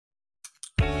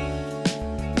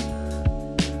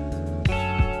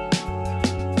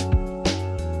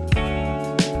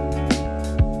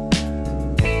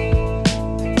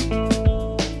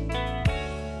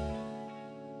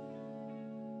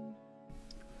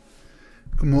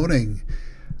Good morning.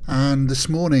 And this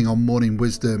morning on Morning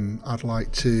Wisdom, I'd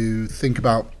like to think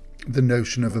about the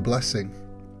notion of a blessing,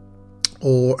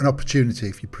 or an opportunity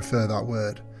if you prefer that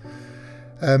word.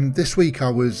 This week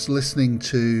I was listening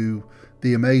to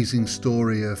the amazing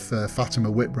story of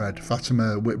Fatima Whitbread.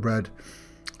 Fatima Whitbread,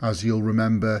 as you'll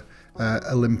remember,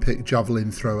 Olympic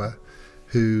javelin thrower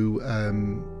who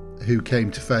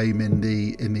came to fame in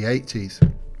the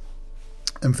 80s.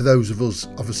 And for those of us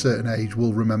of a certain age,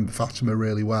 will remember Fatima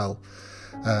really well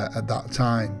at that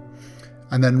time.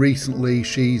 And then recently,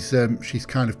 she's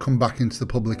kind of come back into the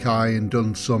public eye and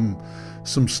done some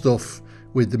stuff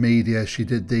with the media. She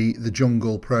did the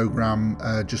Jungle programme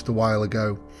just a while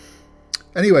ago.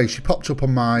 Anyway, she popped up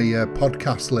on my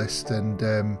podcast list, and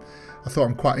I thought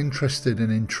I'm quite interested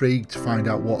and intrigued to find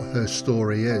out what her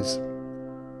story is.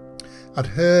 I'd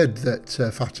heard that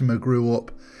Fatima grew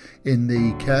up in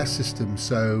the care system,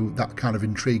 so that kind of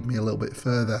intrigued me a little bit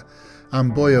further.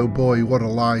 And boy oh boy, what a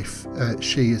life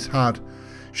she has had.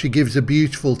 She gives a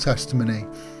beautiful testimony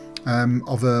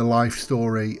of her life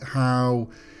story, how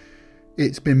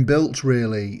it's been built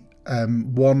really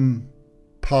one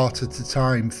part at a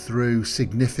time through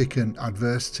significant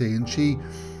adversity. And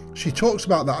she talks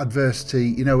about that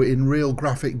adversity, in real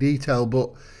graphic detail, but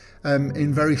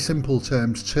in very simple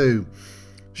terms too.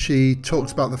 She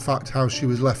talks about the fact how she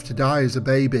was left to die as a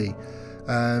baby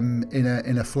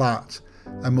in a flat.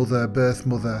 A birth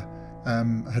mother,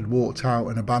 had walked out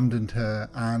and abandoned her,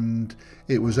 and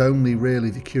it was only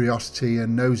really the curiosity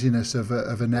and nosiness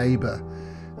of a neighbour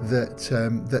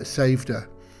that saved her.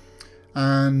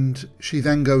 And she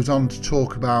then goes on to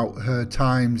talk about her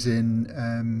times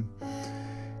in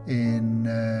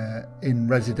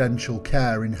residential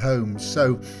care in homes.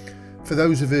 So for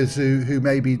those of us who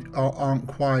maybe aren't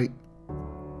quite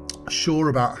sure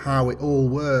about how it all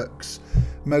works,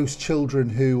 most children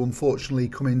who unfortunately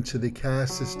come into the care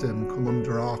system, come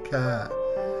under our care,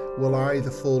 will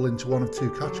either fall into one of two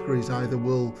categories. Either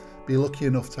will be lucky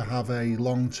enough to have a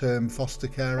long-term foster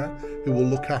carer who will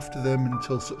look after them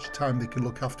until such time they can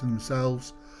look after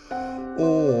themselves,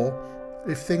 or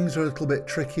if things are a little bit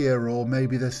trickier, or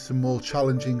maybe there's some more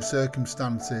challenging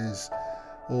circumstances,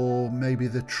 or maybe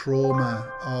the trauma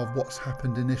of what's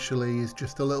happened initially is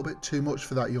just a little bit too much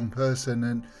for that young person,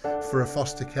 and for a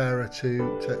foster carer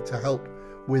to help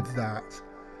with that,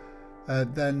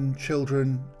 then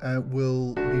children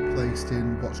will be placed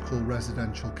in what's called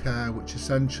residential care, which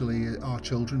essentially are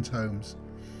children's homes.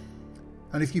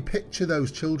 And if you picture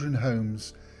those children's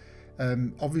homes,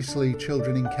 obviously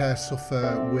children in care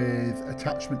suffer with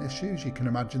attachment issues. You can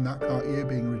imagine that, can't you?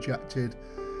 Being rejected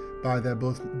by their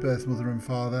birth mother and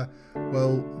father.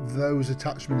 Well, those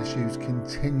attachment issues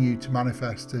continue to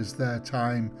manifest as their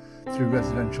time through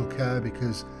residential care,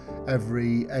 because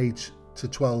every 8 to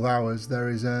 12 hours there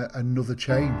is another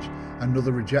change,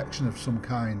 another rejection of some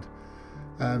kind.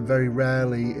 Very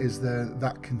rarely is there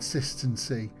that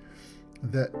consistency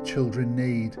that children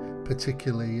need,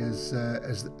 particularly as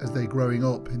they're growing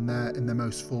up in their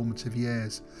most formative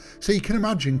years. So you can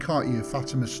imagine, can't you,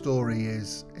 Fatima's story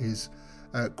is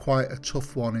quite a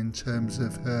tough one in terms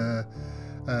of her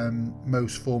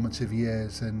most formative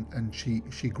years, and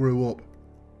she grew up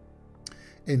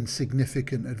in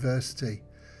significant adversity.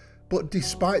 But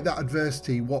despite that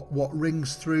adversity, what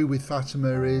rings through with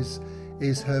Fatima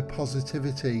is her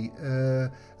positivity,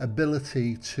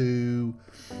 ability to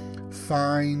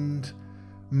find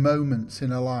moments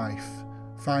in her life,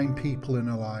 find people in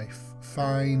her life,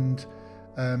 find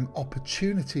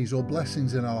opportunities or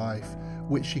blessings in her life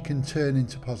which she can turn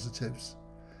into positives,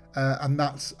 and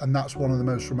that's one of the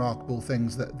most remarkable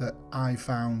things that I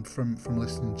found from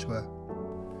listening to her.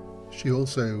 She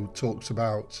also talks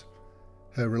about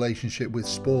her relationship with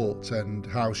sport and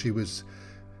how she was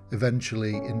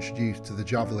eventually introduced to the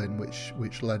javelin,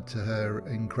 which led to her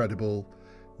incredible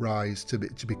rise to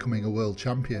becoming a world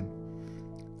champion.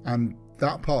 And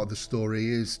that part of the story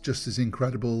is just as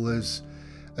incredible as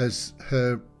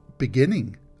her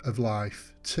beginning of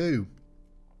life too.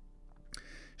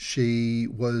 She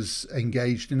was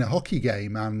engaged in a hockey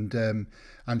game,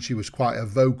 and she was quite a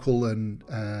vocal and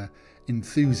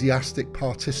enthusiastic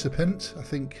participant. I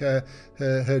think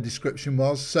her description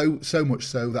was so much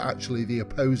so that actually the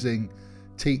opposing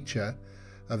teacher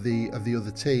of the other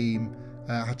team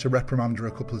had to reprimand her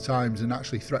a couple of times, and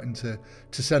actually threatened to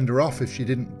send her off if she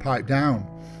didn't pipe down.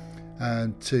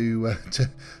 And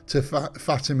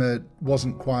Fatima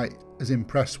wasn't quite as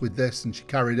impressed with this, and she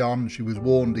carried on. She was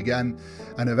warned again,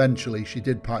 and eventually she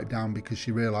did pipe down because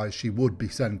she realised she would be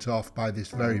sent off by this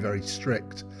very, very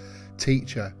strict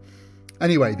teacher.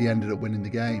 Anyway, they ended up winning the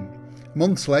game.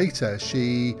 months later,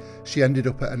 she ended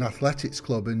up at an athletics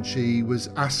club, and she was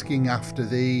asking after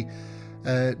the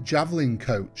javelin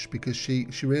coach, because she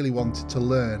really wanted to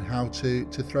learn how to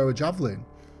throw a javelin.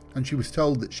 And she was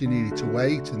told that she needed to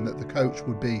wait and that the coach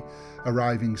would be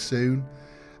arriving soon.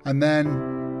 And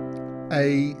then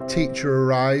a coach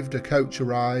arrived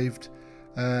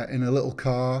in a little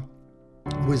car,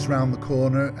 whizzed round the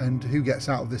corner, and who gets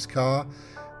out of this car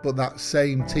but that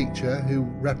same teacher who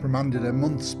reprimanded her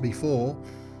months before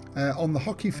on the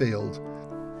hockey field.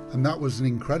 And that was an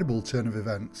incredible turn of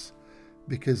events,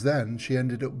 because then she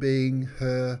ended up being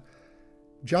her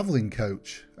javelin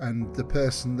coach and the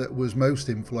person that was most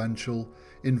influential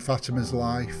in Fatima's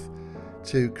life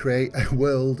to create a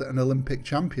world and Olympic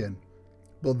champion.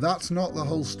 But that's not the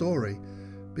whole story,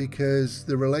 because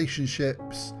the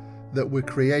relationships that were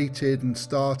created and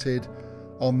started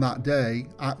on that day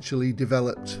actually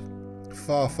developed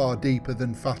far, far deeper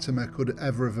than Fatima could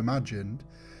ever have imagined,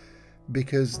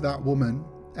 because that woman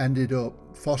ended up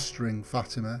fostering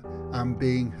Fatima and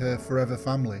being her forever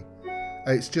family.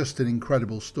 It's just an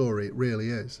incredible story, it really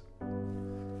is.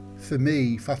 For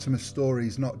me, Fatima's story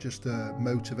is not just a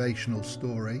motivational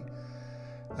story,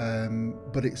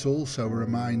 but it's also a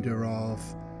reminder of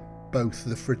both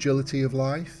the fragility of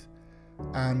life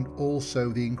and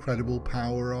also the incredible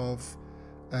power of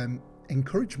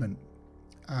encouragement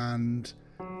and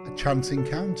chance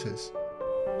encounters.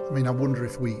 I mean, I wonder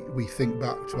if we think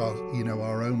back to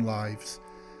our own lives,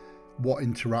 what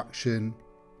interaction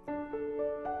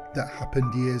that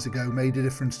happened years ago made a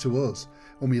difference to us.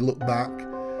 When we look back,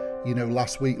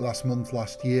 last week, last month,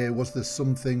 last year, was there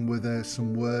something, were there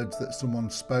some words that someone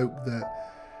spoke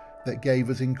that gave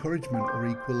us encouragement or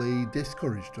equally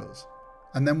discouraged us?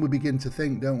 And then we begin to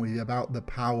think, don't we, about the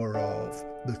power of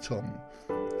the tongue,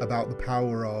 about the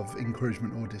power of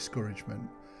encouragement or discouragement,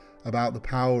 about the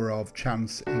power of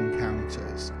chance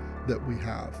encounters that we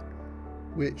have,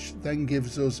 which then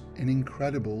gives us an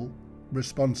incredible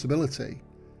responsibility,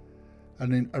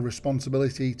 and a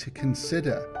responsibility to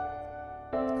consider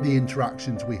the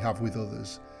interactions we have with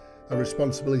others, a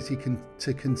responsibility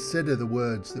to consider the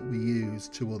words that we use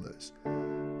to others,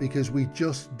 because we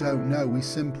just don't know, we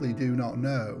simply do not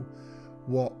know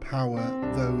what power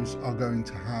those are going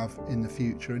to have in the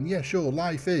future. And yeah, sure,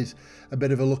 life is a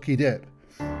bit of a lucky dip.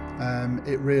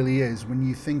 It really is. When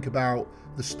you think about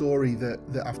the story that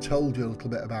I've told you a little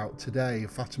bit about today,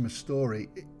 Fatima's story,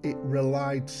 it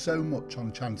relied so much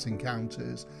on chance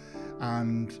encounters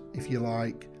and, if you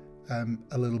like,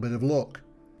 a little bit of luck.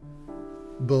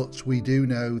 But we do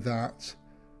know that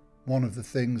one of the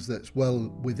things that's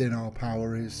well within our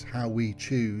power is how we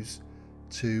choose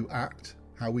to act,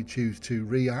 how we choose to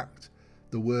react,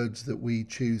 the words that we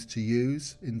choose to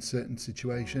use in certain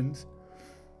situations.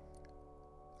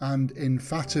 And in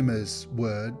Fatima's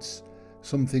words,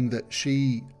 something that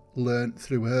she learnt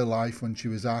through her life when she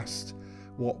was asked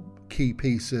what key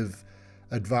piece of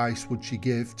advice would she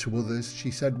give to others,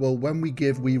 she said, well, when we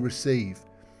give, we receive.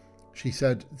 She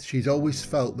said she's always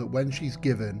felt that when she's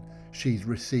given, she's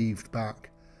received back.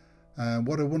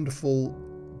 What a wonderful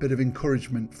bit of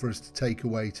encouragement for us to take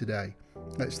away today.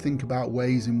 Let's think about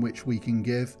ways in which we can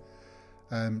give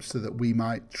so that we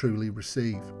might truly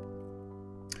receive.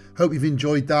 Hope you've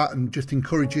enjoyed that, and just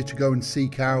encourage you to go and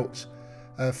seek out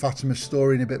Fatima's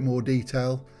story in a bit more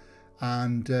detail,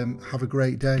 and have a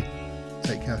great day.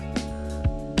 Take care.